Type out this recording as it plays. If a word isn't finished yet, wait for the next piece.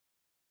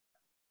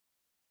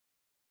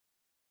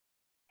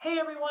Hey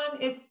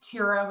everyone, it's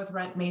Tira with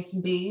Rent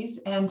Mason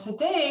Bees, and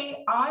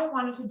today I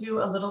wanted to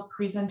do a little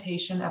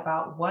presentation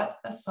about what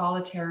a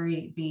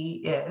solitary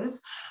bee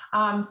is.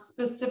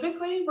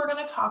 Specifically, we're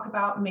going to talk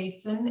about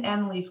mason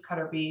and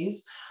leafcutter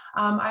bees.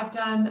 I've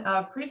done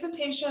a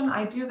presentation.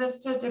 I do this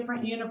to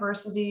different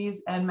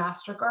universities and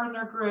master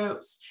gardener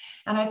groups,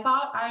 and I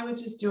thought I would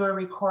just do a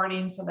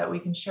recording so that we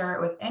can share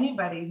it with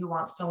anybody who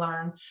wants to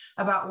learn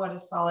about what a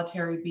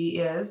solitary bee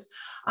is.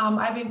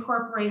 I've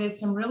incorporated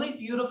some really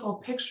beautiful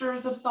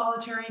pictures of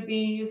solitary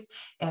bees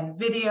and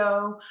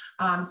video.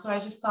 So I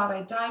just thought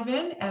I'd dive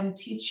in and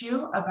teach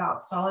you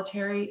about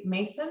solitary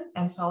mason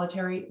and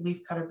solitary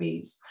leafcutter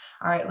bees.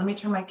 All right, let me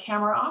turn my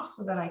camera off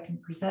so that I can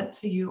present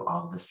to you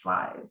all the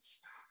slides.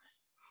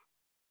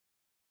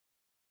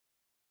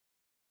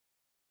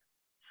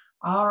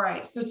 All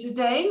right, so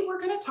today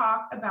we're going to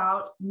talk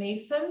about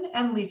mason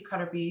and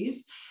leafcutter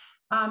bees.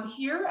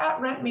 Here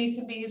at Rent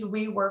Mason Bees,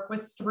 we work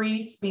with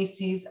 3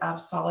 species of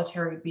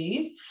solitary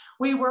bees.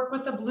 We work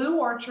with the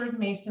blue orchard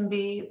mason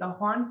bee, the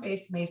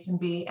horn-faced mason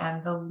bee,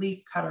 and the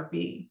leafcutter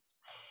bee.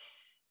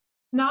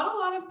 Not a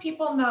lot of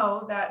people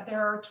know that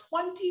there are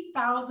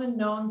 20,000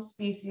 known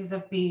species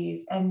of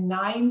bees, and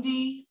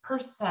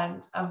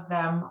 90% of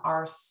them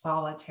are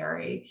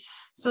solitary.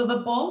 So the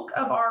bulk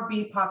of our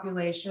bee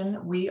population,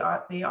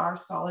 they are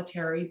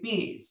solitary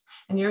bees,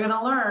 and you're going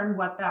to learn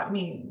what that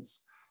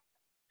means.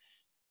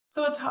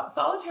 So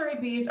solitary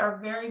bees are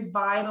very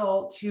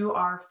vital to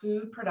our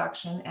food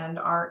production and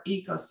our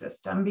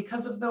ecosystem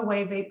because of the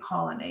way they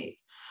pollinate.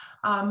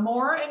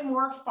 More and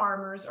more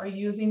farmers are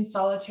using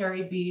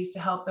solitary bees to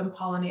help them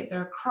pollinate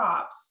their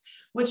crops,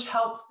 which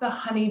helps the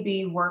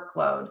honeybee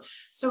workload.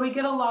 So we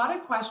get a lot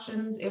of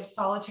questions if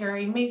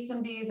solitary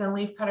mason bees and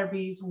leafcutter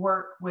bees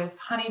work with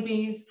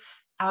honeybees.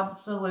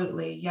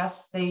 Absolutely,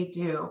 yes, they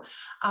do.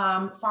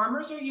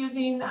 Farmers are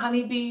using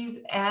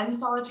honeybees and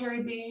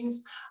solitary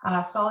bees.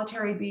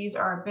 Solitary bees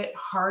are a bit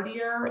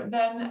hardier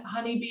than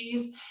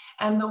honeybees,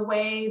 and the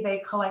way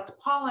they collect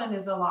pollen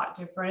is a lot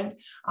different.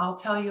 I'll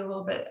tell you a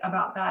little bit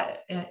about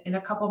that in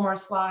a couple more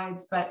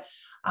slides, but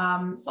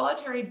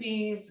solitary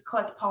bees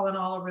collect pollen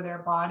all over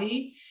their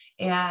body,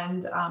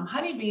 and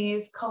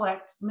honeybees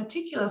collect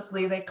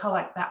meticulously. They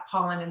collect that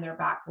pollen in their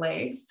back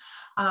legs.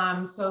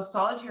 So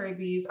solitary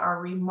bees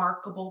are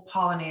remarkable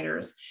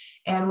pollinators.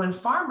 And when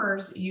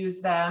farmers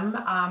use them,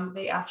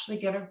 they actually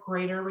get a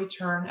greater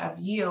return of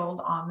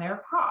yield on their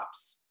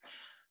crops.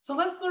 So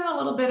let's learn a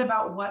little bit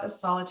about what a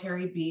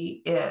solitary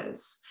bee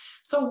is.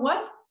 So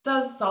what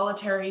does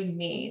solitary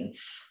mean?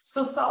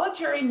 So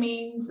solitary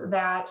means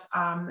that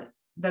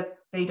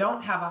they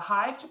don't have a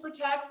hive to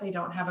protect, they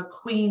don't have a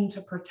queen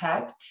to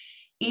protect.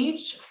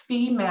 Each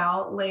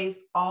female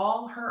lays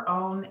all her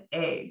own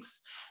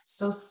eggs.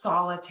 So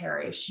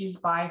solitary, she's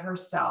by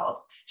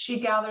herself. She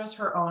gathers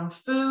her own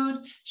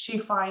food. She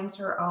finds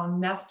her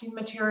own nesting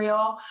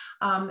material.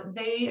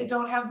 They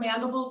don't have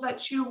mandibles that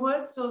chew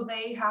wood, so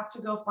they have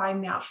to go find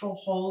natural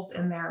holes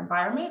in their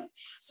environment.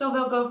 So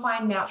they'll go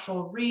find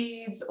natural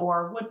reeds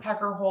or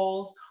woodpecker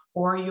holes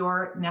or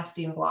your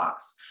nesting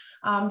blocks.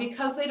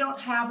 Because they don't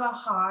have a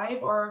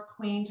hive or a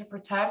queen to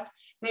protect,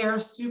 they are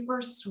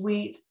super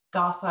sweet,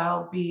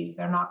 docile bees.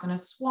 They're not going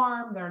to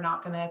swarm, they're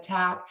not going to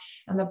attack,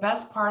 and the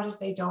best part is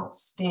they don't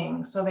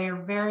sting. So they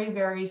are very,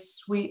 very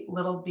sweet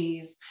little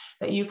bees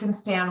that you can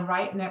stand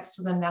right next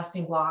to the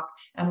nesting block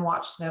and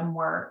watch them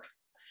work.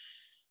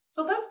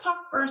 So let's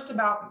talk first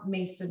about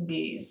mason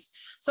bees.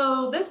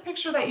 So this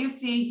picture that you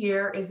see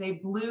here is a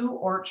blue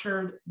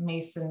orchard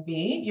mason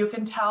bee. You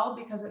can tell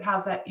because it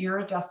has that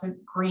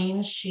iridescent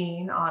green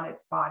sheen on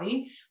its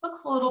body.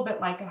 Looks a little bit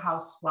like a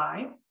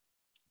housefly.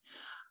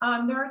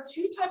 There are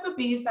 2 types of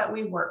bees that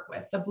we work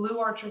with. The blue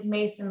orchard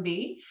mason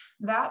bee,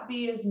 that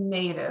bee is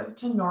native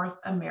to North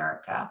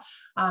America.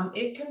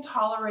 It can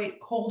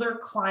tolerate colder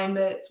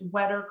climates,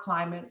 wetter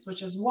climates,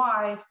 which is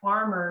why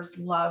farmers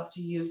love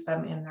to use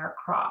them in their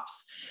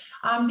crops.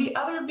 The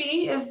other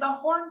bee is the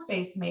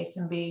horn-faced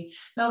mason bee.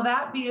 Now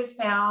that bee is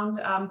found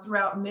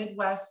throughout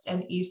Midwest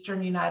and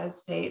Eastern United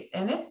States,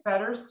 and it's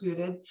better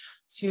suited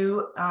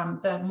to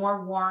the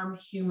more warm,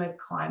 humid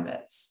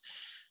climates.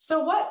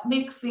 So what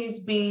makes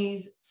these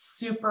bees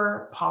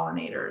super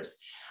pollinators?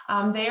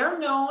 They are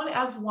known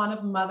as one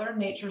of Mother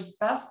Nature's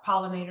best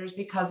pollinators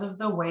because of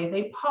the way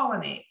they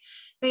pollinate.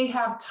 They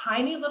have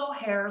tiny little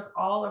hairs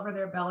all over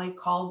their belly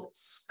called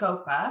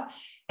scopa,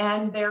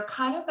 and they're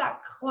kind of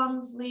that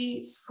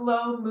clumsily,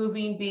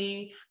 slow-moving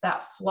bee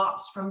that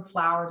flops from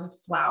flower to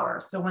flower.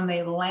 So when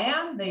they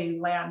land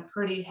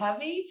pretty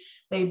heavy.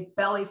 They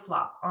belly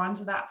flop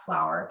onto that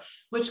flower,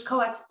 which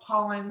collects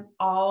pollen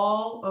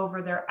all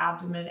over their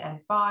abdomen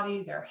and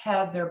body, their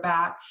head, their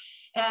back.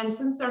 And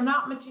since they're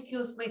not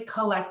meticulously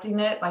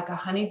collecting it like a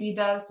honeybee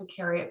does to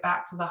carry it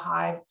back to the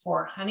hive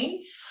for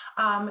honey,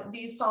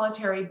 these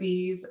solitary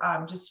bees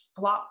just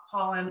flop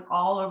pollen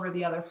all over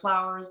the other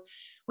flowers,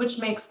 which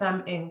makes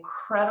them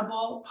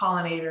incredible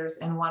pollinators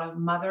and one of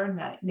Mother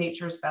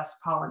Nature's best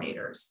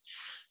pollinators.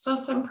 So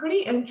some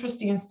pretty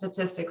interesting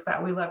statistics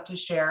that we love to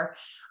share.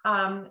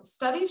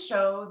 Studies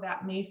show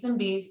that mason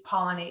bees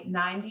pollinate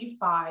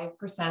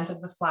 95% of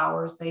the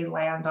flowers they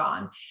land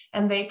on,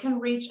 and they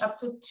can reach up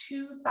to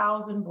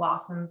 2,000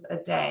 blossoms a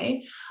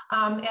day.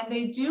 And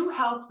they do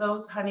help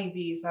those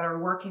honeybees that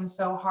are working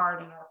so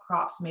hard in our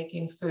crops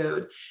making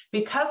food.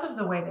 Because of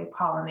the way they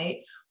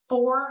pollinate,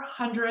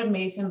 400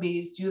 mason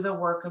bees do the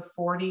work of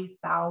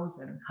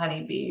 40,000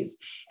 honeybees.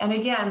 And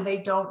again, they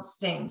don't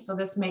sting. So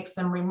this makes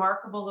them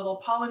remarkable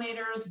little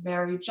pollinators,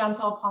 very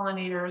gentle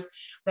pollinators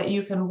that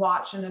you can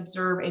watch and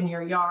observe in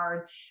your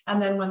yard.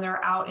 And then when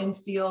they're out in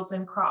fields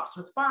and crops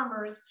with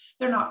farmers,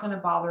 they're not going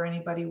to bother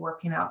anybody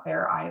working out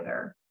there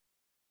either.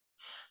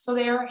 So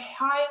they are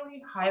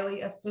highly,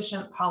 highly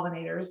efficient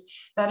pollinators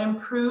that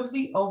improve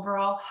the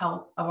overall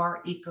health of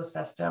our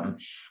ecosystem.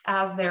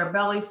 As they're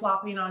belly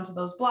flopping onto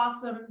those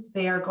blossoms,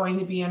 they are going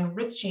to be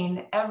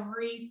enriching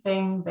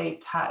everything they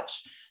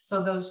touch.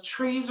 So those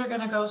trees are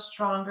going to go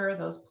stronger,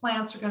 those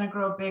plants are going to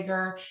grow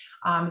bigger.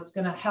 It's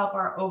going to help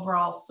our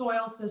overall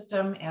soil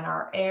system and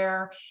our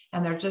air,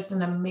 and they're just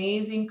an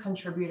amazing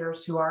contributor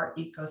to our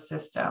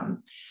ecosystem.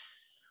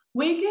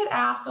 We get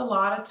asked a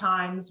lot of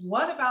times,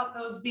 what about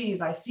those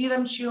bees? I see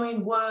them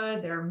chewing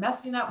wood, they're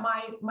messing up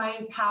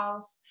my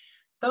house.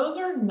 Those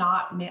are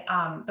not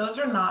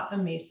the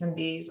mason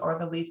bees or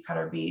the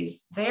leafcutter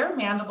bees. Their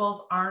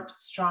mandibles aren't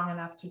strong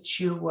enough to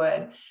chew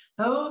wood.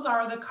 Those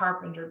are the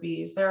carpenter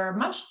bees. They're a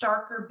much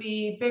darker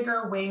bee,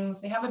 bigger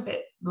wings. They have a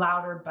bit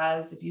louder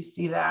buzz if you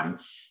see them.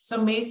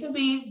 So mason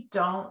bees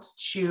don't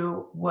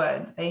chew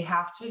wood. They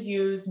have to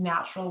use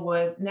natural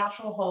wood,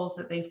 natural holes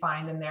that they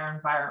find in their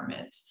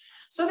environment.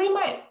 So they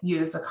might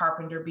use a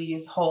carpenter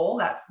bee's hole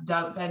that's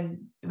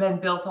been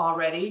built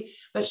already,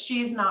 but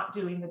she's not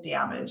doing the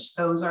damage.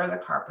 Those are the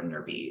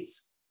carpenter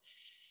bees.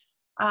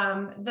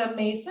 The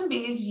mason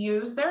bees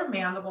use their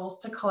mandibles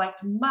to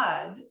collect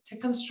mud to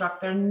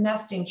construct their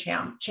nesting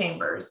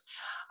chambers.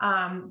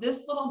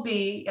 This little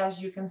bee,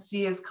 as you can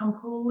see, is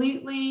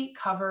completely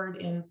covered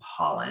in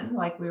pollen,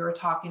 like we were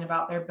talking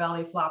about their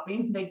belly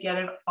flopping. They get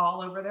it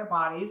all over their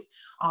bodies,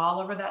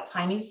 all over that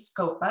tiny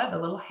scopa, the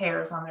little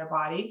hairs on their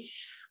body.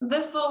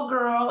 This little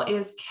girl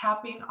is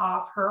capping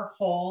off her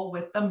hole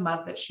with the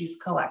mud that she's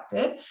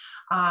collected.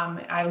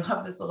 I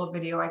love this little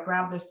video. I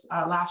grabbed this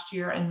last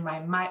year in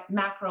my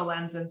macro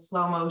lens in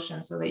slow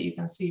motion so that you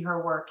can see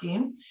her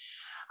working.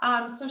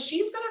 So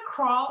she's going to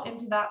crawl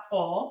into that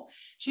hole.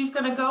 She's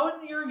going to go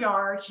into your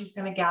yard. She's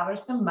going to gather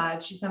some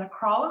mud. She's going to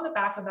crawl in the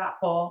back of that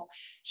hole.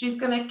 She's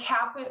going to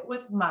cap it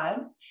with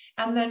mud.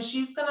 And then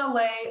she's going to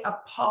lay a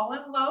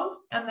pollen loaf.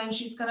 And then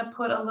she's going to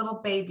put a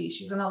little baby.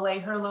 She's going to lay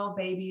her little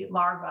baby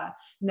larva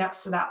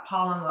next to that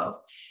pollen loaf.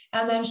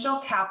 And then she'll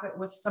cap it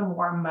with some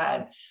more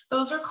mud.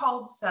 Those are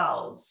called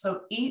cells.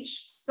 So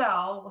each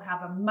cell will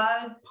have a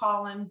mud,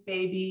 pollen,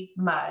 baby,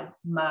 mud,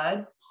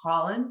 mud,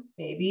 pollen,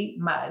 baby,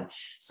 mud.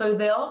 So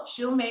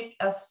she'll make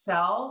a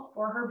cell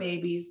for her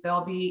babies.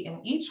 There'll be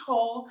in each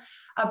hole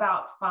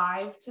about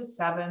 5 to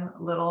 7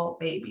 little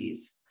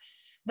babies.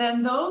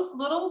 Then those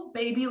little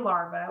baby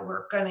larvae,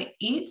 we're going to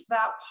eat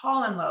that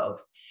pollen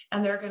loaf,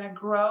 and they're going to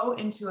grow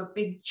into a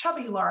big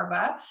chubby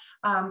larva.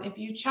 If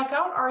you check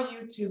out our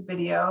YouTube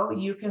video,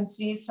 you can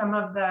see some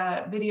of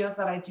the videos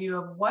that I do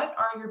of what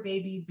are your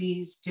baby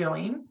bees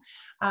doing,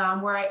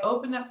 where I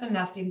open up the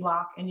nesting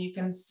block and you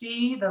can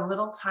see the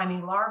little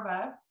tiny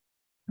larva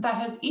that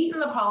has eaten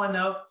the pollen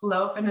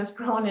loaf and has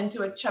grown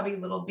into a chubby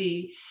little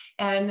bee.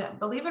 And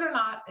believe it or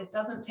not, it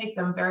doesn't take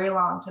them very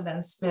long to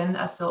then spin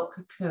a silk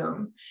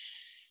cocoon.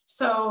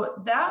 So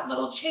that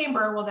little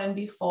chamber will then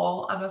be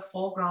full of a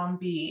full-grown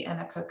bee and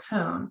a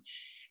cocoon,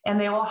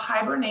 and they will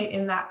hibernate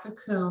in that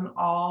cocoon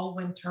all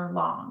winter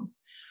long.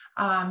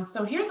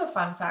 So here's a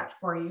fun fact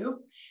for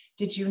you.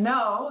 Did you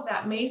know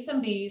that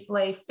mason bees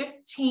lay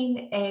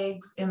 15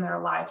 eggs in their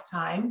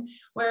lifetime,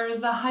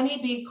 whereas the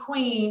honeybee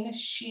queen,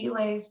 she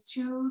lays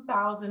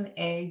 2,000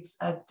 eggs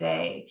a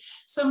day.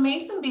 So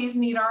mason bees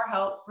need our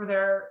help for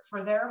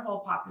their whole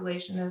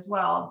population as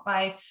well.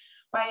 By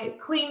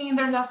cleaning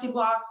their nesting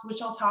blocks,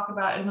 which I'll talk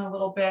about in a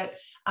little bit,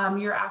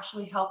 you're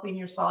actually helping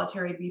your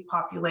solitary bee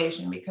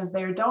population because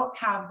they don't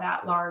have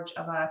that large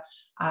of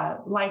a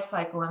life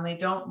cycle and they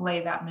don't lay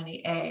that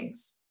many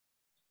eggs.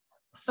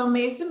 So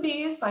mason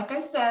bees, like I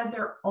said,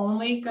 they're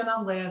only going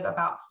to live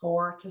about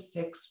 4 to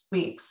 6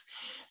 weeks.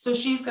 So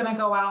she's going to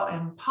go out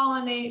and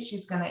pollinate.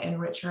 She's going to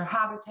enrich her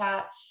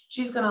habitat.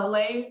 She's going to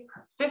lay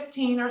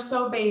 15 or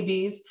so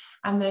babies,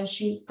 and then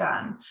she's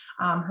done.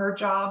 Her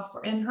job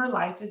in her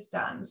life is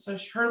done. So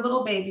her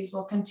little babies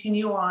will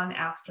continue on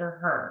after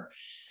her.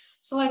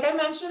 So like I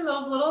mentioned,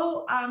 those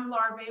little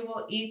larvae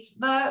will eat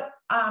the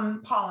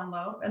pollen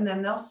loaf, and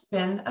then they'll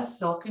spin a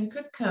silken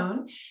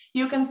cocoon.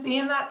 You can see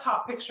in that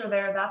top picture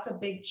there, that's a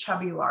big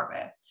chubby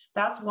larvae.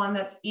 That's one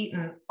that's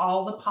eaten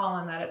all the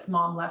pollen that its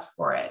mom left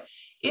for it.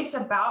 It's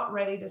about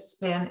ready to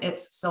spin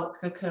its silk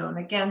cocoon.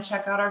 Again,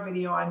 check out our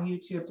video on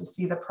YouTube to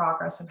see the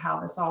progress of how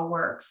this all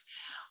works.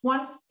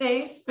 Once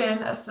they spin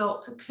a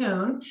silk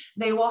cocoon,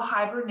 they will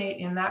hibernate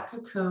in that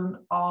cocoon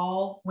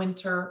all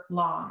winter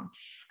long.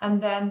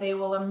 And then they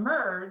will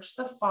emerge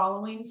the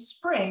following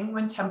spring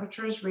when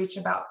temperatures reach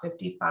about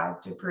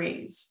 55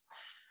 degrees.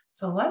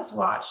 So let's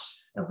watch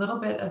a little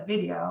bit of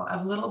video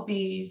of little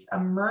bees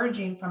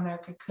emerging from their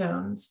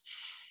cocoons.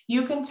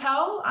 You can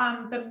tell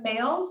the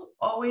males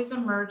always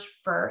emerge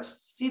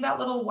first. See that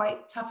little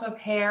white tuft of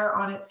hair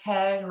on its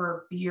head,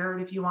 or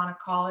beard if you want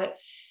to call it.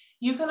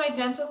 You can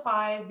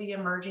identify the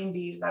emerging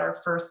bees that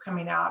are first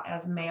coming out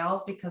as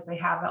males because they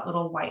have that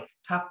little white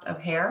tuft of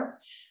hair.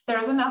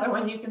 There's another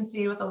one you can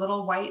see with a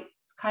little white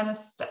kind of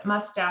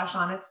mustache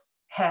on its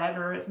head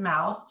or its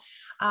mouth.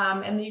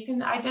 And you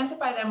can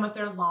identify them with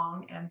their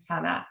long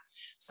antenna.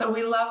 So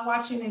we love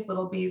watching these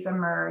little bees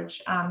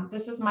emerge.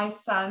 This is my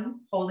son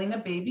holding a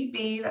baby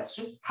bee that's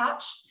just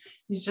hatched.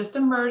 He's just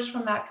emerged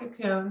from that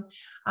cocoon.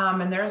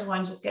 And there's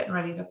one just getting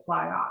ready to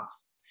fly off.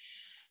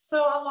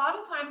 So a lot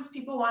of times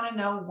people want to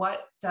know,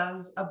 what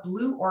does a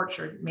blue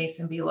orchard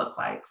mason bee look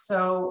like?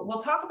 So we'll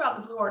talk about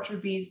the blue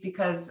orchard bees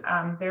because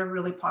they're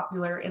really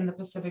popular in the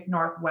Pacific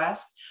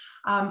Northwest.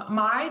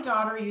 My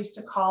daughter used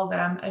to call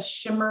them a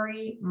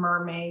shimmery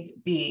mermaid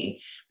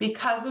bee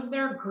because of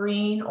their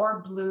green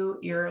or blue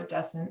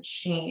iridescent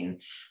sheen.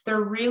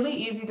 They're really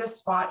easy to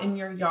spot in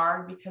your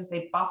yard because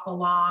they bop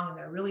along and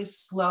they're really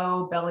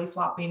slow belly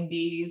flopping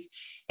bees.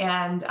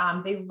 And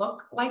they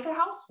look like a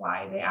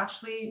housefly. They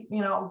actually,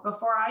 you know,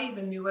 before I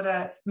even knew what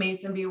a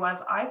mason bee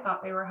was, I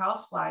thought they were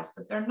houseflies,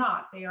 but they're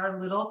not. They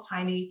are little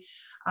tiny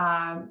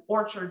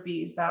orchard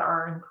bees that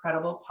are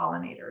incredible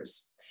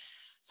pollinators.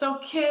 So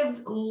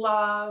kids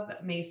love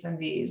mason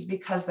bees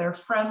because they're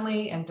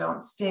friendly and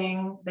don't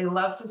sting. They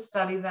love to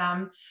study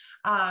them.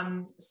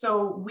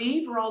 So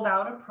we've rolled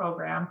out a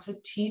program to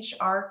teach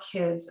our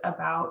kids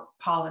about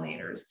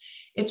pollinators.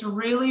 It's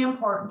really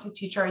important to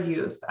teach our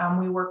youth.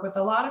 We work with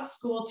a lot of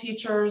school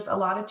teachers. A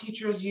lot of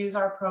teachers use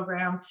our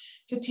program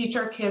to teach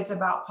our kids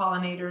about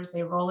pollinators.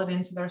 They roll it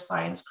into their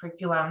science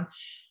curriculum.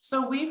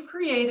 So we've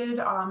created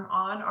on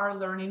our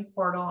learning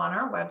portal on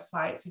our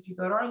website. So if you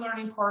go to our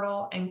learning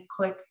portal and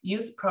click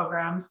youth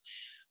programs,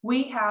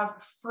 we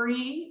have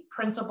free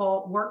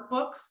printable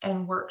workbooks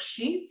and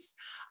worksheets.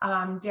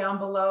 Down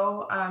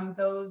below,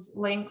 those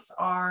links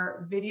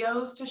are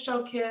videos to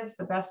show kids,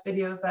 the best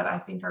videos that I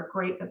think are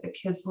great, that the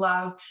kids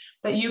love,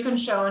 that you can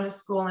show in a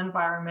school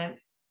environment.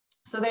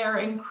 So they are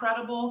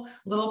incredible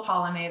little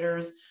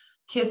pollinators.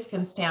 Kids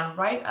can stand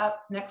right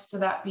up next to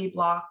that bee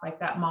block, like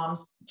that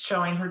mom's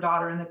showing her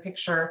daughter in the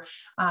picture.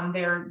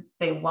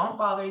 They won't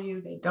bother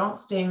you. They don't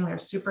sting. They're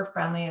super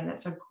friendly. And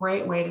it's a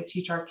great way to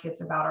teach our kids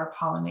about our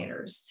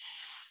pollinators.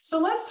 So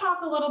let's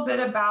talk a little bit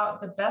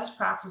about the best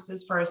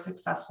practices for a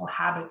successful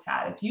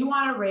habitat. If you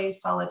want to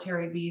raise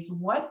solitary bees,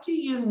 what do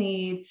you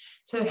need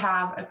to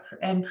have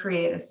and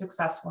create a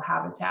successful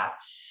habitat?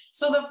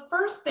 So the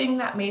first thing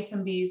that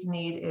mason bees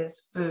need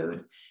is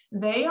food.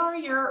 They are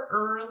your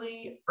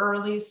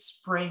early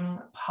spring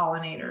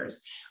pollinators,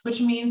 which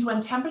means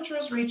when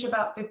temperatures reach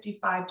about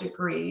 55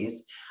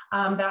 degrees,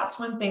 that's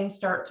when things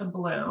start to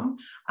bloom.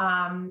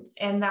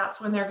 And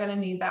that's when they're going to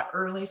need that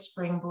early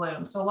spring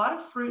bloom. So a lot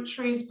of fruit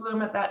trees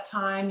bloom at that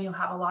time. You'll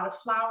have a lot of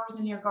flowers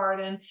in your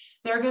garden.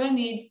 They're going to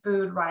need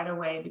food right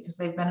away because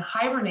they've been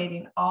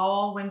hibernating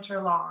all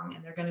winter long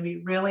and they're going to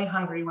be really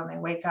hungry when they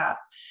wake up.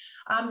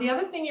 The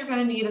other thing you're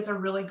going to need is a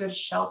really good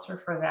shelter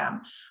for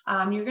them.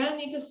 You're going to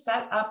need to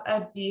set up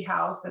a bee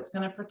house that's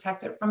going to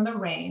protect it from the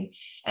rain.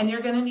 And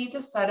you're going to need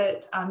to set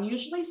it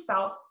usually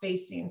south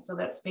facing, so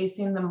that's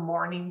facing the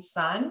morning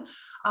sun.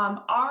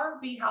 Our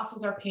bee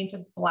houses are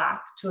painted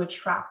black to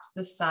attract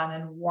the sun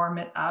and warm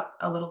it up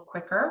a little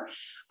quicker.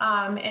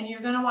 And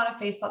you're going to want to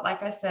face that,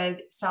 like I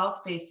said,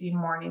 south facing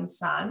morning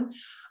sun.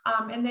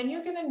 And then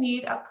you're going to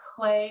need a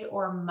clay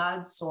or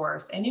mud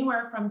source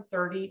anywhere from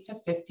 30 to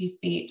 50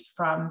 feet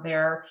from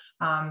their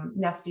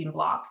nesting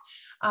block.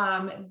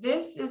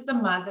 This is the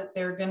mud that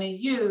they're going to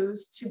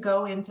use to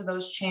go into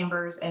those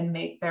chambers and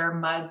make their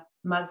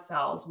mud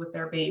cells with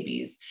their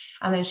babies.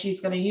 And then she's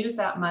going to use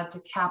that mud to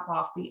cap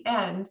off the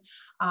end.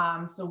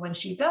 So when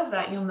she does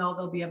that, you'll know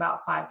there'll be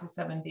about 5 to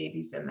 7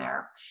 babies in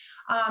there.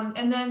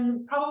 And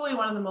then probably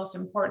one of the most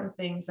important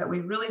things that we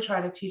really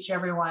try to teach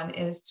everyone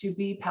is to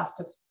be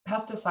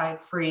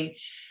pesticide free.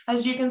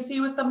 As you can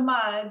see with the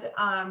mud,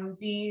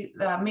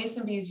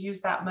 mason bees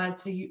use that mud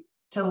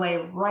to lay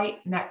right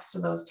next to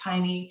those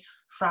tiny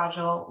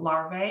fragile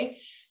larvae.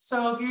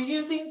 So if you're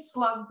using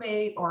slug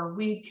bait or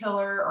weed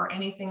killer or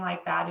anything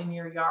like that in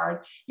your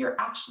yard, you're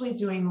actually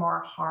doing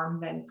more harm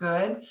than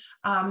good.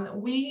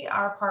 We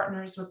are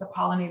partners with the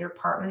Pollinator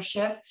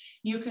Partnership.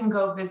 You can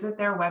go visit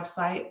their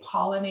website,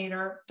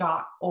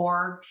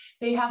 pollinator.org.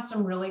 They have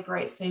some really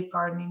great safe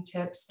gardening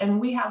tips, and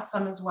we have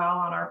some as well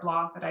on our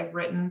blog that I've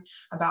written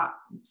about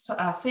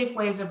safe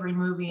ways of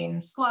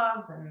removing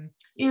slugs and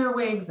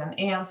earwigs and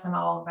ants and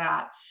all of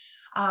that.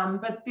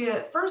 But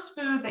the first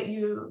food that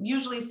you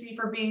usually see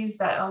for bees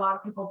that a lot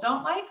of people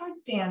don't like are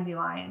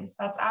dandelions.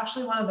 That's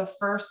actually one of the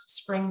first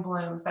spring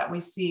blooms that we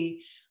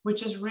see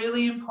which is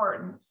really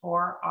important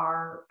for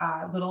our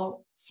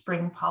little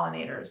spring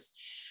pollinators.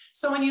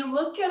 So when you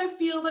look at a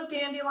field of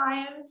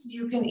dandelions,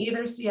 you can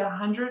either see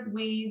 100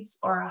 weeds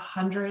or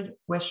 100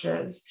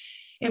 wishes.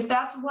 If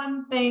that's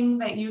one thing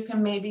that you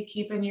can maybe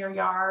keep in your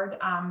yard,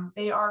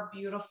 they are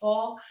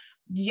beautiful,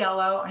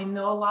 yellow. I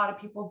know a lot of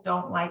people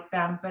don't like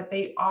them, but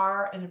they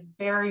are a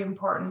very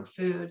important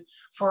food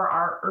for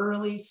our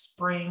early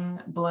spring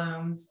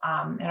blooms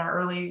and our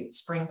early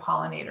spring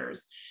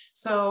pollinators.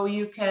 So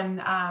you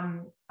can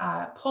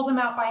pull them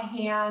out by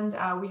hand.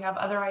 We have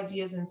other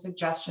ideas and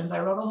suggestions. I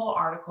wrote a whole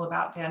article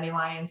about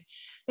dandelions.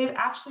 They've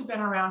actually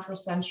been around for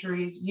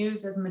centuries,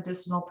 used as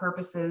medicinal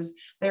purposes.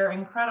 They're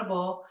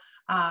incredible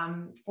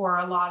for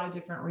a lot of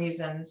different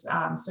reasons.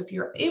 So if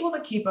you're able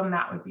to keep them,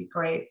 that would be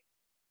great.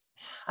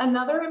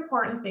 Another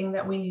important thing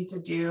that we need to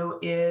do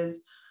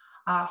is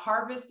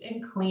harvest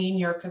and clean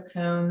your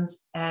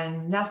cocoons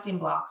and nesting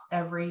blocks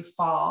every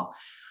fall.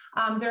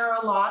 There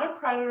are a lot of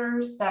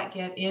predators that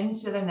get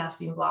into the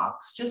nesting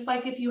blocks. Just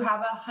like if you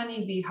have a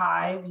honeybee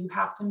hive, you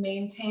have to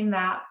maintain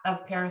that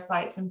of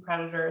parasites and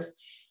predators.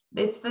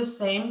 It's the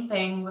same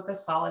thing with a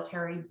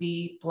solitary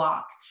bee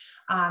block.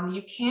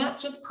 You can't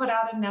just put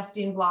out a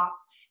nesting block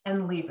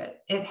and leave it.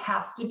 It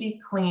has to be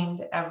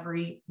cleaned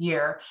every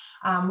year.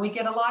 We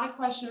get a lot of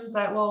questions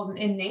that, well,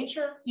 in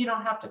nature, you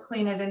don't have to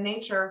clean it in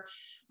nature,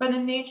 but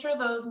in nature,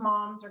 those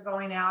moms are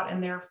going out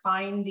and they're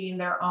finding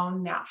their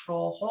own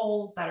natural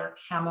holes that are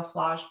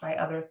camouflaged by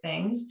other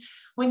things.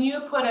 When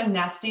you put a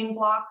nesting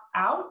block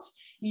out,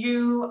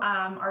 you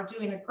are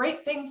doing a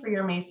great thing for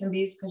your mason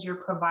bees because you're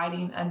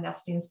providing a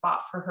nesting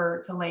spot for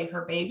her to lay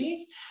her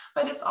babies,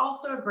 but it's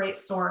also a great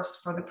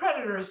source for the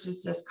predators to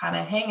just kind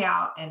of hang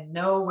out and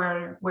know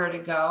where to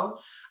go.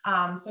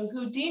 So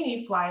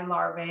Houdini fly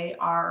larvae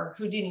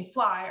Houdini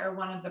fly are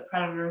one of the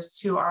predators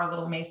to our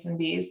little mason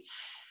bees.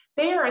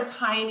 They are a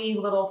tiny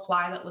little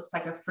fly that looks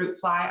like a fruit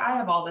fly. I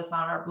have all this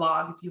on our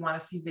blog if you want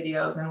to see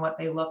videos and what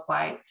they look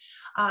like.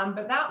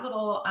 But that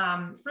little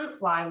fruit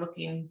fly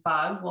looking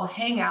bug will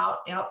hang out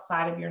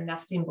outside of your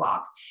nesting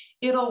block.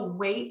 It'll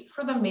wait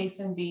for the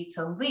mason bee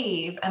to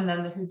leave, and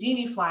then the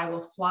Houdini fly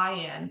will fly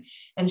in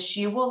and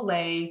she will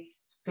lay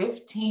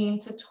 15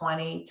 to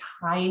 20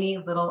 tiny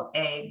little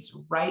eggs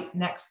right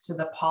next to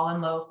the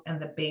pollen loaf and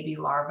the baby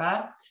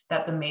larva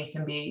that the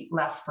mason bee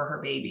left for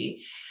her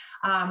baby.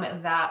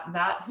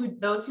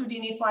 Those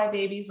Houdini fly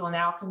babies will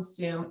now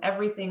consume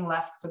everything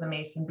left for the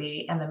mason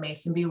bee, and the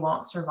mason bee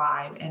won't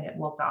survive and it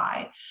will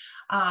die.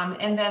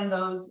 And then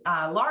those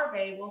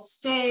larvae will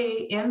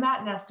stay in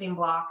that nesting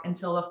block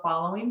until the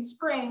following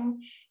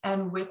spring.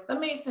 And with the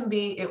mason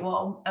bee, it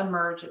will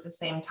emerge at the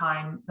same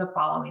time the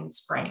following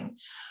spring.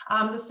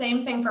 The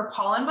same thing for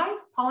pollen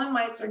mites. Pollen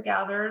mites are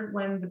gathered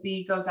when the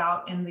bee goes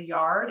out in the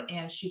yard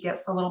and she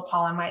gets the little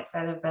pollen mites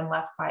that have been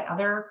left by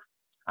other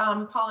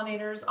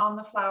pollinators on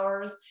the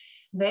flowers.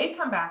 They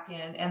come back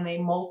in and they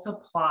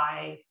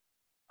multiply.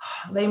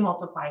 They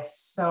multiply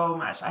so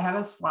much. I have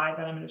a slide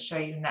that I'm going to show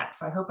you next,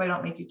 so I hope I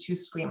don't make you too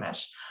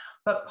squeamish.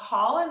 But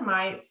pollen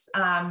mites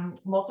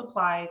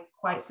multiply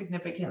quite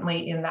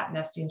significantly in that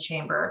nesting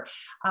chamber.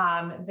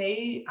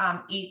 They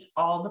eat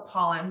all the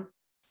pollen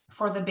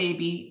for the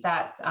baby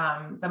that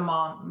the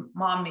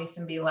mom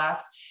mason bee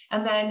left.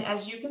 And then,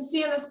 as you can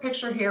see in this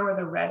picture here where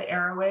the red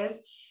arrow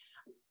is,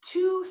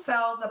 2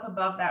 cells up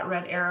above that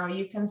red arrow,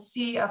 you can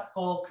see a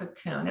full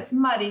cocoon. It's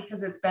muddy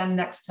because it's been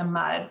next to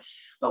mud.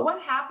 But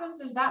what happens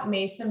is that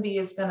mason bee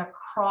is going to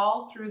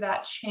crawl through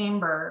that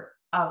chamber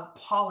of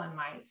pollen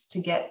mites to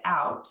get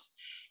out.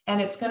 And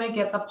it's going to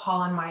get the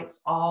pollen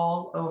mites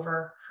all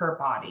over her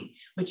body,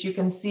 which you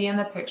can see in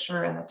the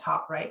picture in the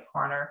top right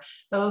corner.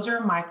 Those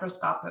are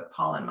microscopic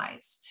pollen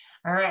mites.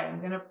 All right, I'm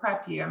going to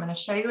prep you. I'm going to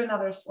show you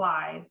another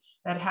slide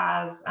that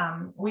has,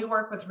 we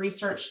work with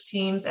research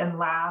teams and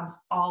labs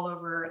all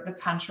over the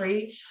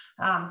country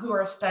who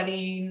are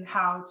studying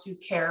how to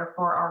care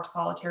for our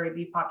solitary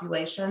bee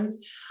populations.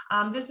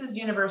 This is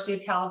University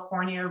of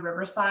California,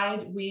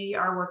 Riverside. We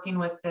are working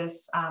with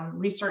this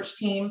research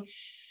team.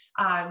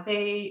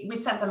 We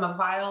sent them a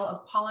vial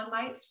of pollen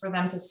mites for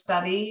them to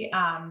study.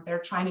 They're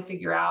trying to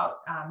figure out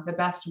the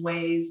best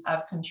ways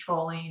of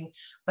controlling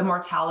the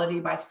mortality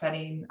by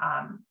studying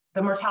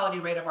the mortality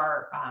rate of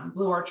our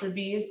blue orchard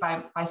bees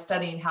by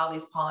studying how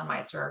these pollen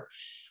mites are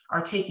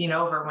taking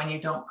over when you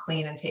don't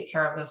clean and take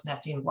care of those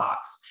nesting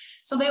blocks.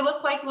 So they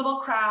look like little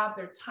crab,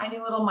 they're tiny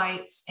little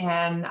mites,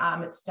 and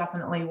it's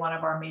definitely one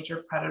of our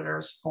major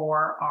predators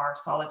for our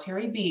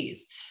solitary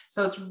bees.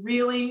 So it's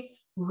really,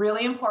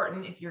 really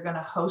important if you're going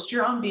to host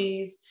your own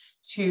bees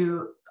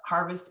to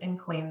harvest and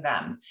clean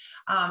them.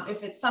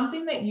 If it's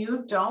something that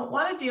you don't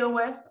want to deal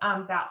with,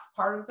 that's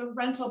part of the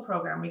rental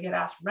program. We get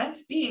asked, rent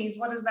bees,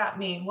 what does that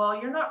mean? Well,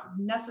 you're not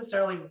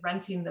necessarily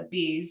renting the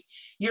bees.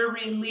 You're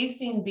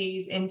releasing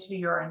bees into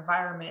your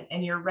environment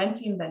and you're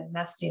renting the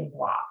nesting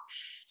block.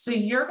 So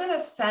you're going to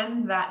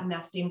send that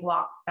nesting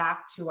block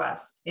back to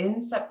us in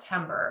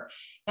September,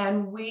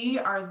 and we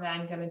are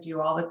then going to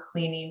do all the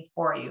cleaning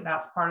for you.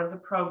 That's part of the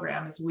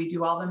program, is we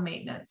do all the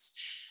maintenance.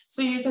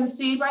 So you can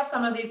see by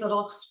some of these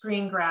little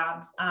screen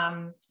grabs,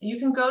 you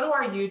can go to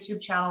our YouTube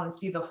channel and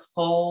see the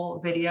full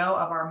video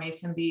of our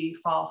mason bee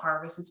fall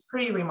harvest. It's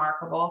pretty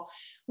remarkable.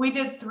 We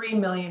did 3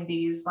 million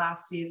bees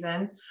last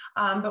season,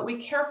 but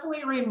we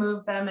carefully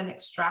remove them and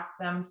extract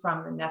them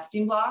from the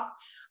nesting block.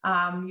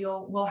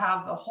 We'll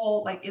have a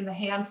whole, like in the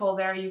handful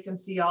there, you can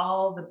see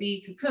all the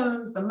bee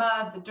cocoons, the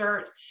mud, the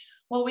dirt.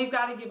 Well, we've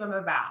got to give them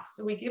a bath.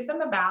 So we give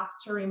them a bath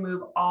to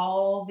remove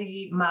all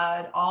the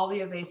mud, all the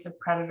invasive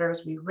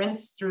predators. We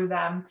rinse through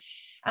them.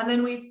 And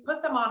then we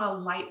put them on a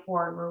light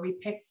board where we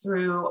pick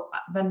through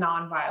the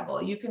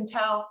non-viable. You can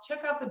tell,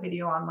 check out the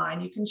video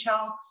online. You can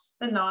tell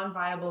the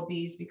non-viable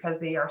bees because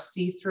they are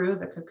see-through,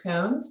 the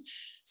cocoons.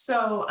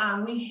 So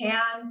we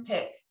hand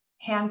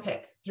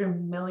pick through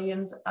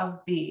millions of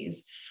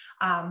bees.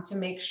 To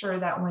make sure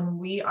that when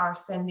we are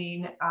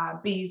sending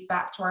bees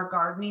back to our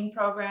gardening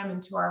program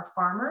and to our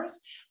farmers,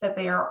 that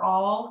they are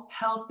all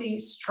healthy,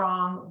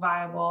 strong,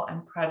 viable,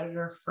 and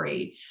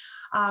predator-free.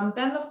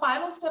 Then the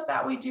final step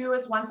that we do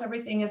is once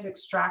everything is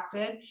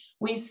extracted,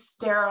 we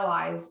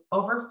sterilize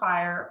over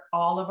fire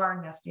all of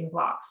our nesting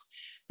blocks.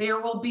 There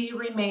will be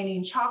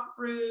remaining chalk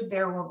brood,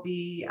 there will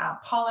be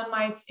pollen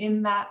mites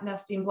in that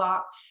nesting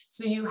block,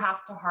 so you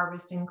have to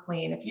harvest and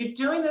clean. If you're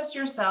doing this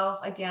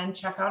yourself, again,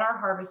 check out our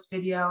harvest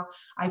video.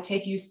 I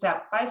take you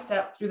step by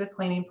step through the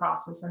cleaning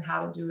process and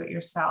how to do it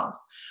yourself.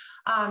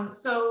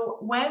 So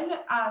when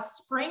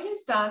spring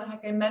is done,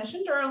 like I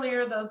mentioned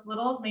earlier, those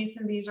little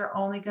mason bees are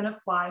only going to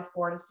fly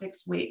 4 to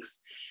 6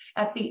 weeks.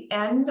 At the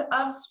end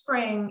of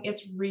spring,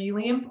 it's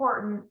really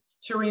important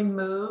to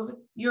remove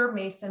your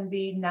mason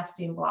bee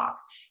nesting block.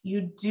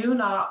 You do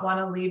not want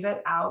to leave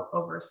it out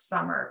over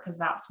summer because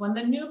that's when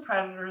the new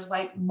predators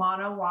like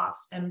mono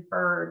wasps and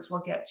birds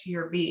will get to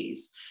your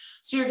bees.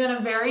 So you're going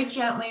to very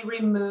gently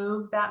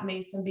remove that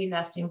mason bee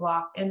nesting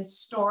block and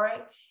store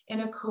it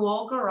in a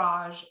cool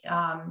garage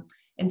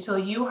until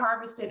you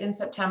harvest it in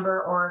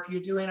September, or if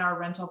you're doing our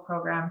rental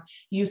program,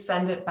 you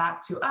send it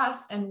back to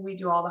us and we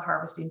do all the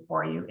harvesting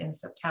for you in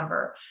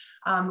September.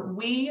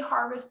 We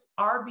harvest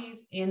our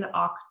bees in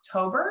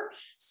October.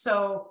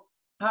 So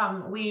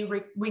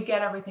we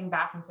get everything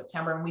back in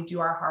September and we do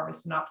our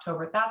harvest in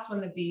October. That's when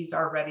the bees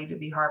are ready to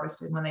be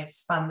harvested, when they've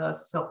spun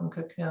those silken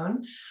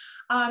cocoon.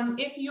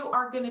 If you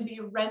are going to be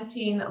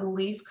renting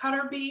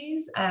leafcutter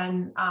bees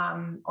and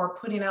or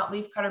putting out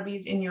leafcutter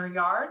bees in your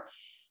yard,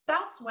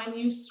 that's when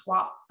you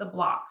swap the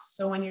blocks.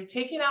 So when you're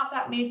taking out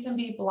that mason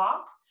bee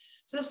block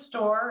to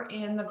store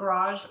in the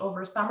garage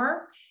over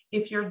summer,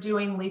 if you're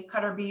doing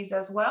leafcutter bees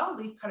as well,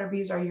 leafcutter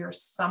bees are your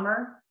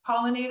summer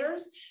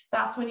pollinators,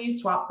 that's when you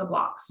swap the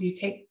block. So you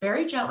take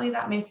very gently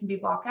that mason bee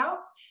block out,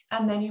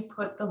 and then you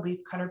put the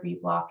leafcutter bee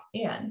block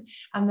in.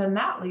 And then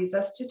that leads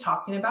us to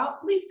talking about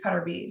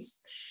leafcutter bees.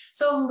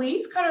 So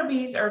leafcutter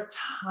bees are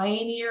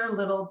tinier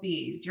little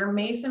bees. Your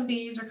mason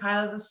bees are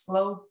kind of the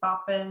slow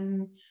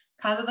bopping,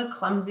 kind of the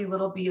clumsy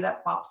little bee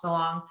that bops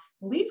along.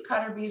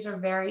 Leafcutter bees are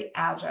very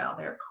agile.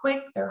 They're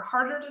quick, they're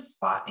harder to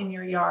spot in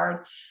your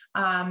yard.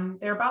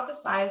 They're about the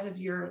size of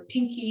your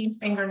pinky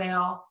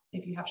fingernail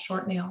if you have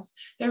short nails.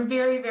 They're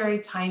very, very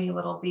tiny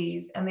little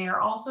bees, and they are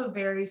also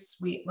very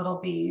sweet little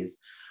bees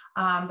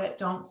that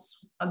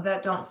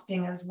don't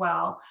sting as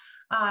well.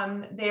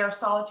 They are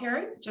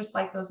solitary, just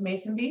like those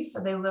mason bees.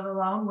 So they live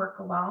alone, work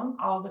alone.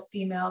 All the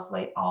females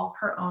lay all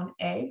her own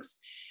eggs.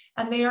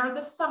 And they are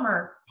the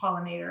summer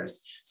pollinators.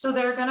 So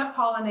they're going to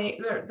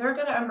pollinate, they're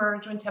going to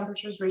emerge when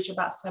temperatures reach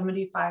about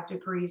 75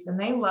 degrees, and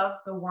they love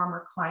the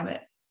warmer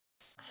climate.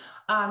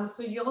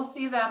 So you'll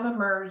see them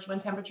emerge when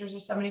temperatures are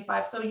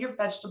 75. So your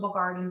vegetable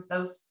gardens,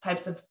 those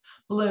types of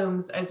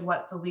blooms is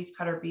what the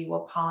leafcutter bee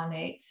will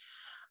pollinate.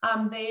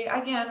 They,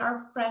 again,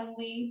 are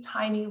friendly,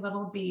 tiny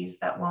little bees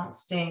that won't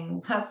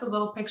sting. That's a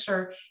little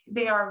picture.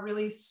 They are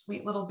really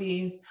sweet little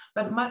bees,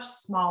 but much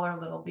smaller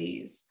little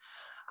bees.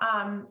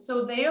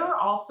 So they are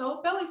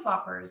also belly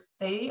floppers.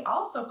 They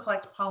also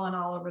collect pollen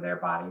all over their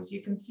bodies.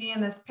 You can see in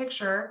this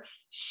picture,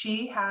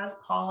 she has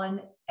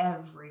pollen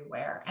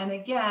everywhere. And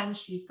again,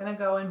 she's going to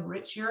go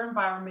enrich your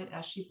environment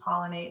as she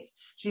pollinates.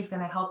 She's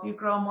going to help you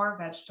grow more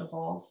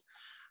vegetables.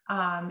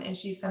 And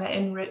she's going to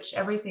enrich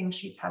everything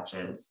she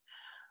touches.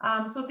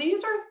 So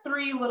these are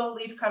 3 little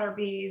leafcutter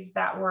bees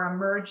that were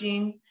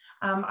emerging.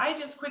 I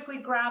just quickly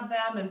grabbed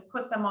them and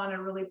put them on a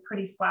really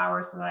pretty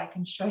flower so that I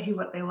can show you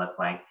what they look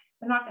like.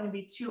 They're not going to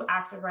be too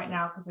active right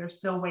now because they're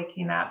still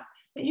waking up,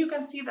 but you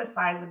can see the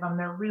size of them.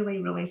 They're really,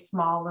 really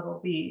small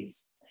little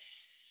bees.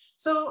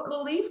 So the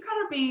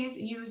leafcutter bees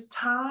use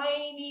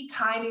tiny,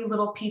 tiny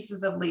little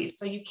pieces of leaves.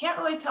 So you can't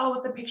really tell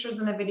with the pictures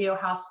in the video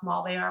how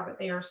small they are, but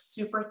they are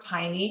super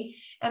tiny.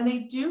 And they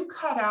do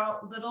cut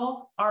out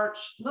little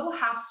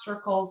half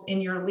circles in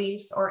your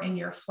leaves or in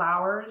your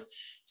flowers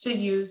to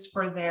use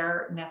for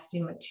their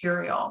nesting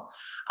material.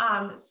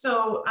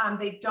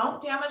 They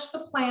don't damage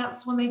the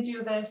plants when they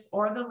do this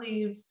or the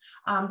leaves,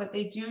 but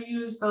they do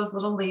use those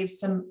little leaves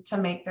to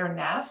make their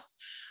nest.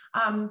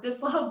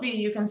 This little bee,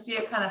 you can see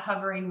it kind of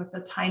hovering with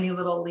the tiny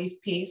little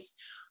leaf piece.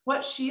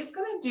 What she's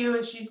going to do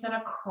is she's going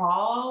to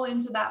crawl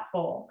into that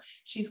hole.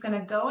 She's going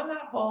to go in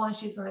that hole and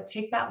she's going to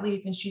take that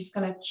leaf and she's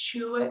going to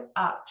chew it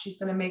up. She's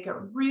going to make it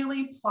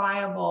really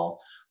pliable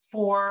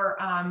for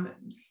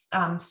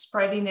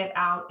spreading it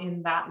out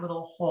in that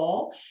little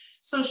hole.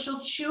 So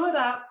she'll chew it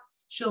up.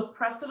 She'll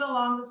press it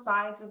along the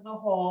sides of the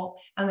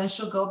hole, and then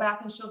she'll go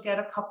back and she'll get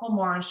a couple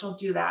more and she'll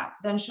do that.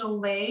 Then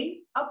she'll lay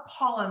a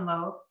pollen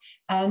loaf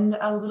and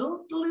a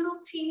little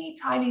teeny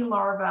tiny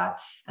larva,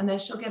 and then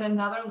she'll get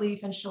another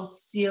leaf and she'll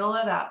seal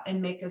it up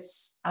and make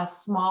a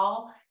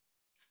small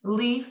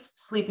leaf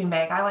sleeping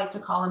bag. I like to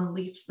call them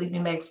leaf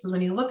sleeping bags because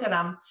when you look at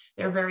them,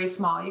 they're very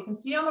small. You can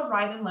see on the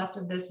right and left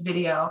of this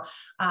video,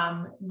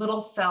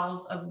 little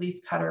cells of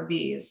leafcutter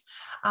bees.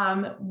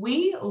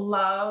 We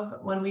love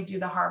when we do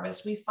the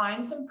harvest, we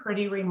find some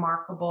pretty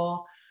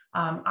remarkable,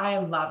 I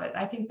love it.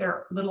 I think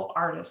they're little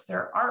artists.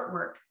 Their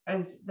artwork,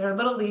 as their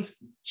little leaf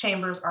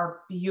chambers are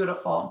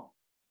beautiful.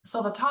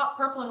 So the top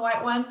purple and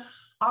white one,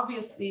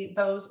 obviously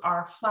those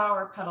are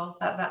flower petals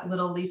that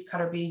little leaf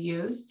cutter bee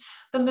used.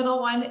 The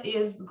middle one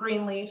is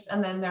green leaves,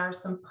 and then there are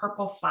some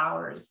purple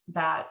flowers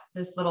that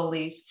this little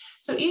leaf.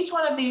 So each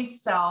one of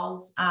these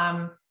cells,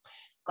 kind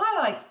of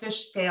like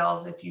fish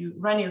scales, if you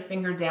run your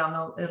finger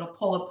down, it'll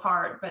pull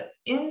apart, but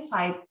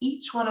inside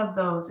each one of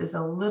those is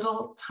a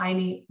little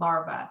tiny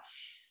larva.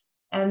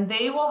 And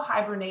they will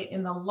hibernate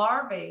in the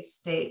larvae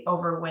state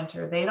over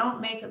winter. They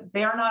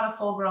are not a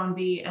full-grown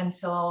bee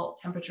until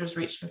temperatures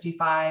reach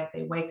 55.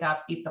 They wake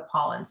up, eat the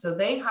pollen. So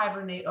they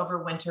hibernate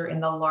over winter in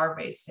the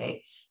larvae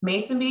state.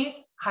 Mason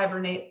bees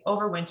hibernate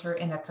over winter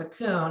in a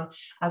cocoon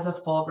as a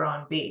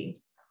full-grown bee.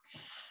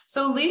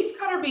 So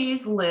leafcutter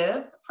bees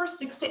live for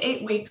 6 to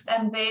 8 weeks,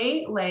 and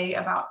they lay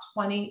about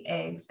 20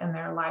 eggs in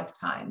their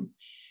lifetime.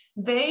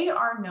 They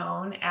are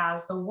known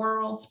as the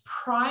world's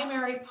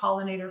primary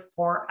pollinator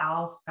for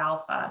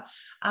alfalfa.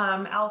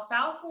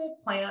 Alfalfa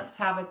plants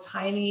have a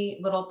tiny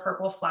little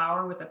purple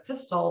flower with a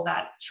pistil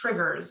that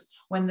triggers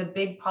when the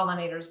big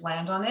pollinators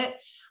land on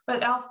it.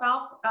 But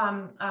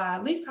alfalfa,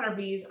 leafcutter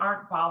bees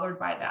aren't bothered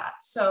by that.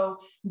 So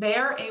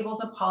they're able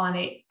to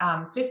pollinate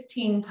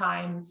 15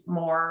 times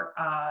more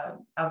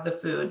of the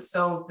food.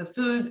 So the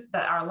food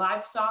that our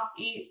livestock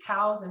eat,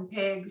 cows and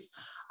pigs,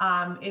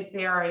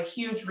 they are a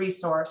huge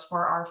resource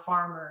for our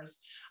farmers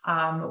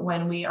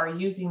when we are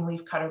using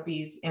leafcutter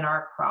bees in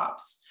our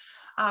crops.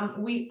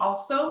 We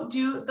also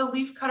do the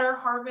leafcutter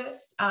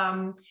harvest.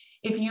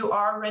 If you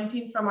are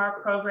renting from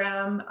our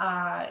program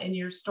and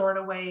you're stored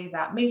away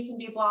that mason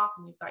bee block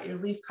and you've got your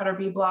leafcutter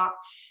bee block,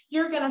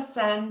 you're going to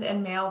send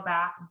and mail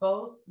back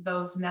both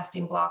those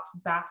nesting blocks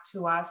back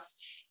to us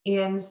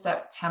in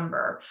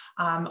September.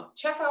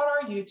 Check out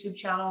our YouTube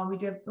channel.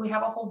 We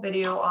have a whole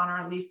video on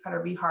our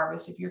leafcutter bee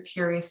harvest if you're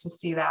curious to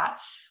see that.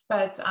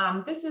 But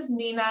this is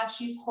Nina.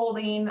 She's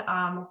holding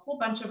a whole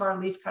bunch of our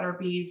leafcutter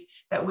bees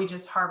that we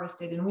just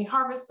harvested, and we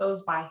harvest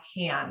those by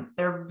hand.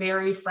 They're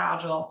very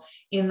fragile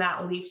in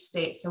that leaf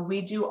state. So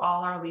we do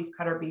all our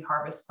leafcutter bee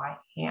harvest by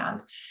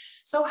hand.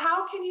 So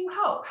how can you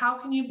help? How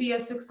can you be a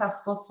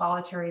successful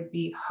solitary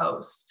bee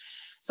host?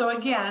 So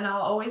again,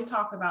 I'll always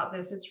talk about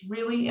this. It's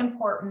really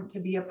important to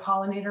be a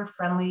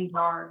pollinator-friendly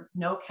yard with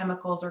no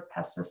chemicals or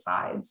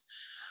pesticides.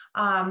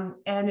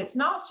 And it's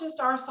not just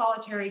our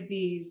solitary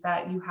bees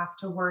that you have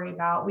to worry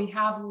about. We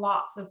have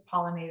lots of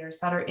pollinators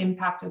that are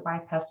impacted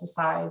by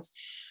pesticides.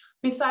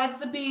 Besides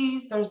the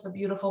bees, there's the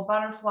beautiful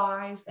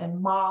butterflies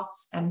and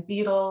moths and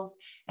beetles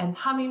and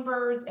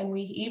hummingbirds, and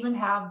we even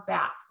have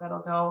bats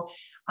that'll go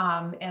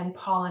and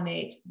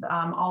pollinate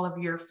all of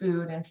your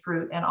food and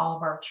fruit and all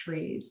of our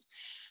trees.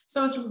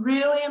 So it's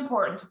really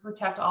important to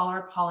protect all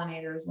our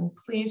pollinators, and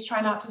please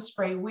try not to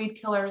spray weed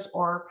killers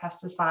or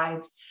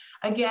pesticides.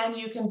 Again,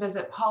 you can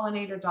visit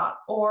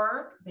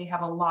pollinator.org. They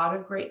have a lot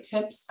of great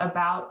tips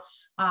about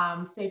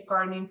safe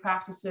gardening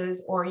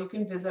practices, or you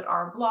can visit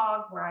our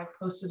blog where I've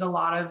posted a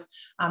lot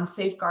of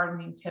safe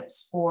gardening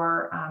tips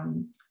for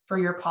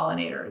your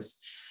pollinators.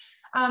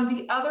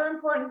 The other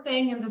important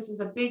thing, and this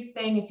is a big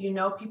thing if you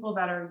know people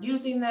that are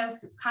using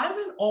this, it's kind of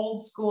an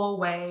old school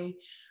way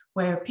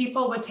where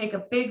people would take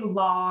a big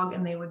log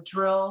and they would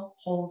drill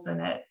holes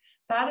in it.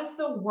 That is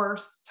the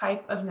worst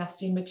type of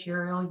nesting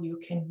material you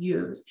can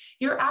use.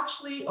 You're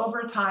actually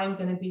over time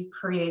going to be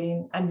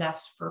creating a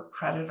nest for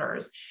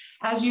predators.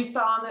 As you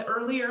saw in the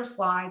earlier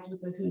slides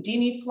with the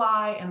Houdini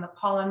fly and the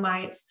pollen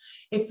mites,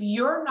 if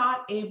you're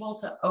not able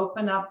to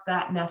open up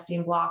that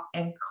nesting block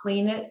and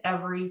clean it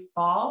every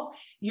fall,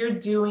 you're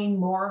doing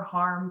more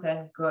harm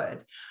than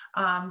good.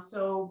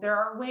 So there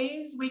are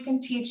ways we can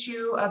teach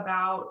you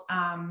about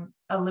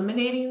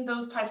eliminating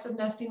those types of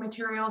nesting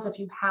materials if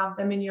you have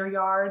them in your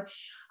yard.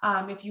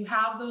 If you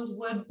have those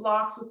wood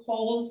blocks with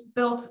holes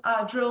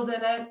drilled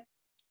in it,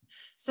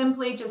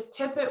 simply just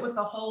tip it with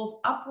the holes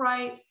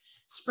upright,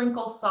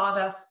 sprinkle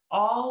sawdust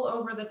all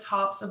over the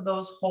tops of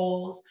those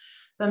holes.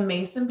 The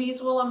mason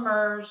bees will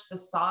emerge, the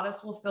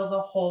sawdust will fill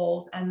the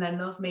holes, and then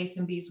those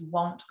mason bees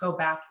won't go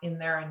back in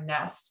there and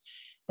nest.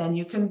 Then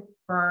you can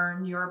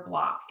burn your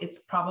block.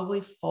 It's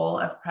probably full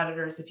of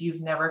predators if you've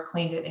never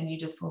cleaned it and you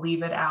just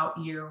leave it out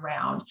year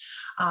round.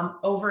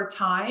 Over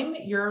time,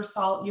 your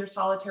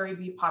solitary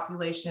bee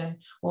population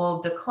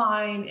will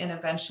decline, and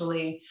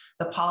eventually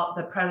the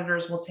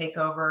predators will take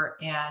over,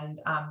 and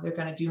they're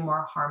going to do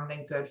more harm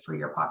than good for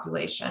your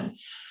population.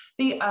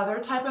 The other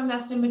type of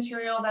nesting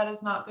material that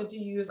is not good to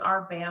use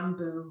are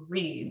bamboo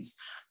reeds.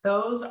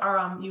 Those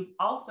are, you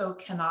also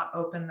cannot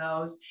open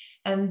those,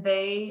 and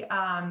they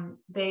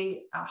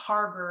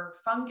harbor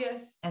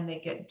fungus, and they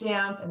get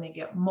damp, and they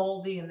get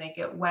moldy, and they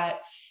get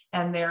wet,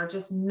 and they're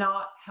just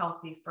not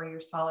healthy for your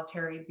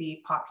solitary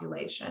bee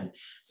population.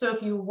 So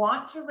if you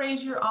want to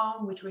raise your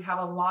own, which we have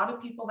a lot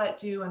of people that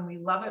do, and we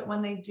love it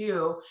when they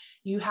do,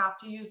 you have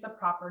to use the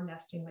proper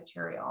nesting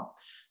material.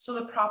 So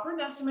the proper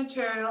nesting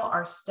material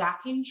are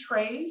stacking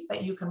trays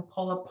that you can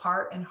pull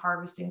apart and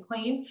harvest and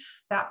clean.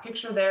 That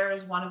picture there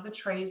is one of the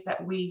trays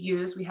that we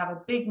use. We have a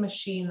big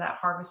machine that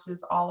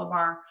harvests all of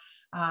our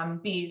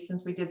bees,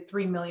 since we did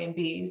 3 million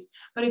bees.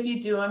 But if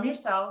you do them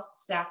yourself,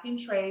 stacking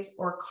trays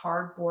or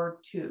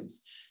cardboard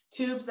tubes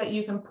that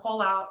you can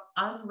pull out,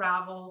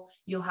 unravel.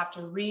 You'll have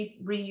to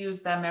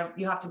reuse them.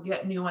 You have to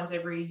get new ones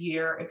every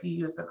year if you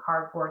use the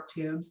cardboard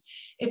tubes.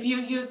 If you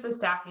use the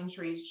stacking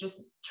trays,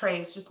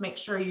 just make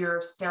sure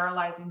you're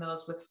sterilizing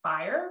those with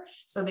fire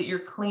so that you're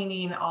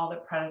cleaning all the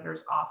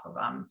predators off of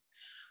them.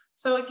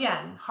 So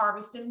again,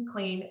 harvest and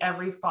clean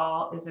every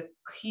fall is a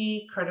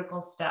key critical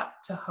step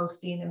to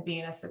hosting and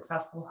being a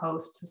successful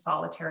host to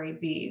solitary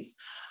bees.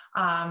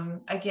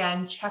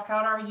 Again, check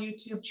out our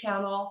YouTube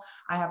channel.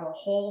 I have a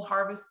whole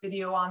harvest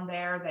video on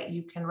there that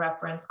you can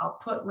reference. I'll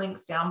put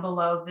links down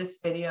below this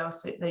video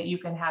so that you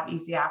can have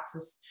easy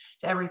access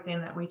to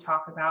everything that we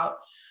talk about.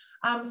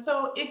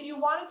 So if you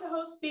wanted to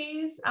host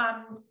bees,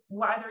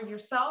 either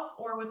yourself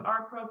or with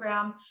our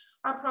program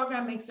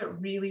makes it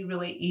really,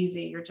 really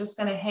easy. You're just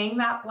going to hang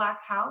that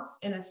black house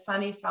in a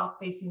sunny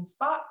south-facing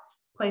spot,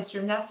 place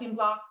your nesting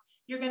block.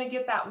 You're going to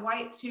get that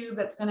white tube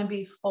that's going to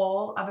be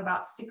full of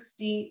about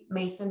 60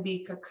 mason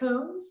bee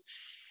cocoons.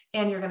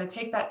 And you're going to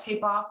take that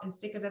tape off and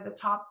stick it at the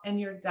top, and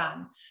you're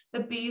done.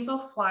 The bees will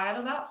fly out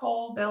of that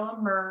hole, they'll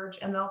emerge,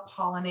 and they'll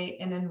pollinate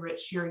and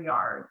enrich your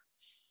yard.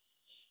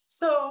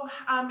 So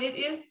it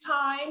is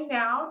time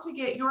now to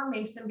get your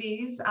mason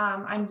bees.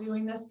 I'm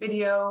doing this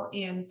video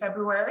in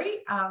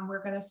February.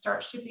 We're going to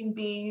start shipping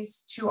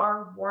bees to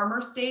our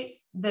warmer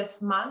states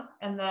this month,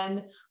 and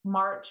then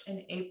March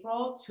and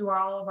April to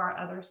all of our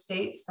other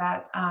states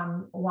that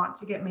want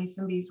to get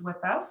mason bees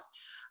with us.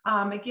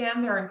 Again,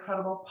 they're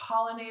incredible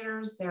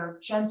pollinators. They're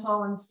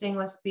gentle and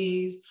stingless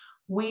bees.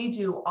 We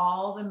do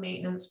all the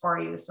maintenance for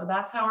you. So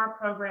that's how our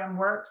program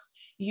works.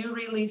 You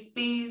release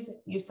bees,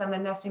 you send the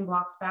nesting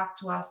blocks back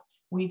to us.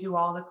 We do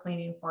all the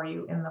cleaning for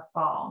you in the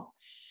fall.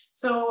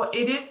 So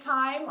it is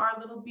time. Our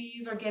little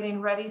bees are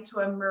getting ready to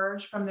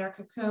emerge from their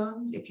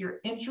cocoons. If you're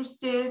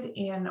interested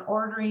in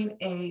ordering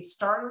a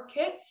starter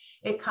kit,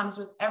 it comes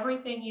with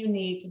everything you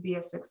need to be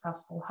a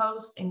successful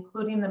host,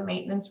 including the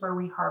maintenance where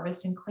we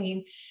harvest and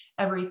clean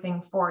everything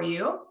for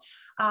you.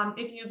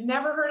 If you've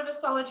never heard of a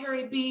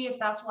solitary bee, if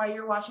that's why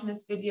you're watching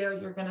this video,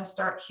 you're going to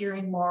start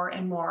hearing more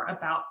and more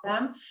about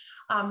them.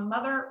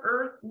 Mother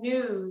Earth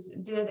News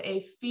did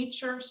a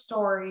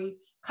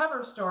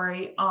cover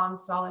story on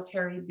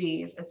solitary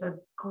bees. It's a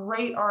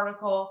great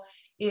article.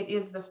 It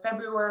is the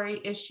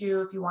February issue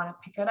if you want to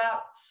pick it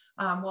up.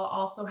 We'll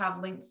also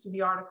have links to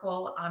the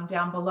article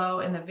down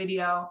below in the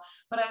video,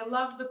 but I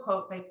love the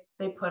quote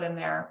they put in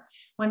there.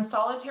 When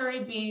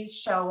solitary bees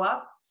show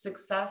up,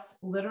 success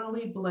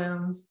literally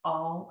blooms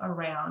all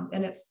around.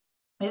 And it's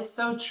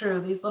so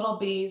true. These little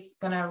bees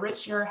are going to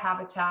enrich your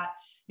habitat.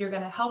 You're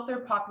going to help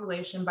their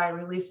population by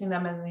releasing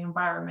them in the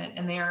environment.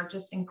 And they are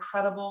just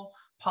incredible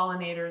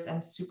pollinators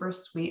and super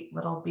sweet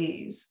little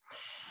bees.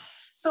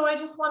 So I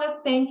just want to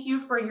thank you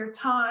for your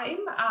time.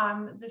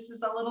 This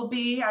is a little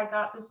bee. I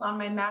got this on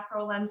my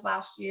macro lens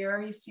last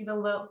year. You see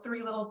the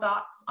three little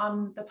dots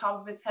on the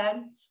top of its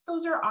head.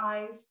 Those are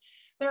eyes.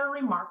 They're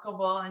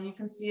remarkable, and you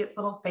can see its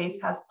little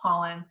face has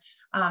pollen.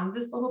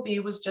 This little bee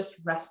was just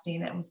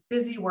resting. It was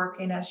busy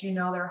working. As you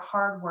know, they're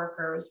hard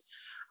workers.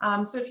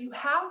 So if you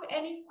have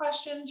any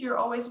questions, you're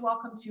always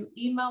welcome to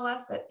email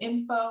us at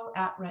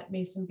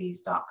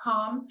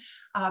info@rentmasonbees.com.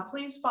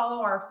 Please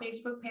follow our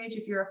Facebook page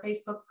if you're a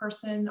Facebook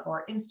person,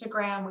 or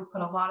Instagram. We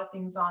put a lot of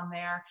things on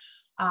there.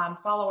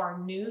 Follow our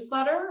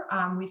newsletter.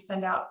 We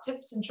send out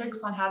tips and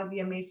tricks on how to be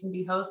a mason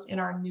bee host in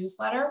our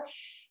newsletter.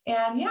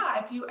 And yeah,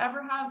 if you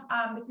ever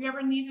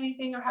need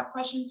anything or have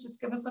questions, just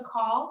give us a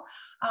call.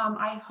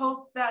 I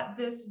hope that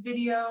this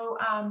video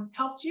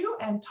helped you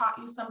and taught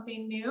you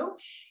something new.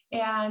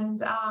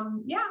 And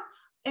yeah,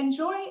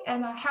 enjoy,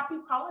 and happy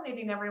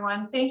pollinating,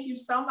 everyone. Thank you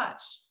so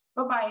much.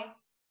 Bye-bye.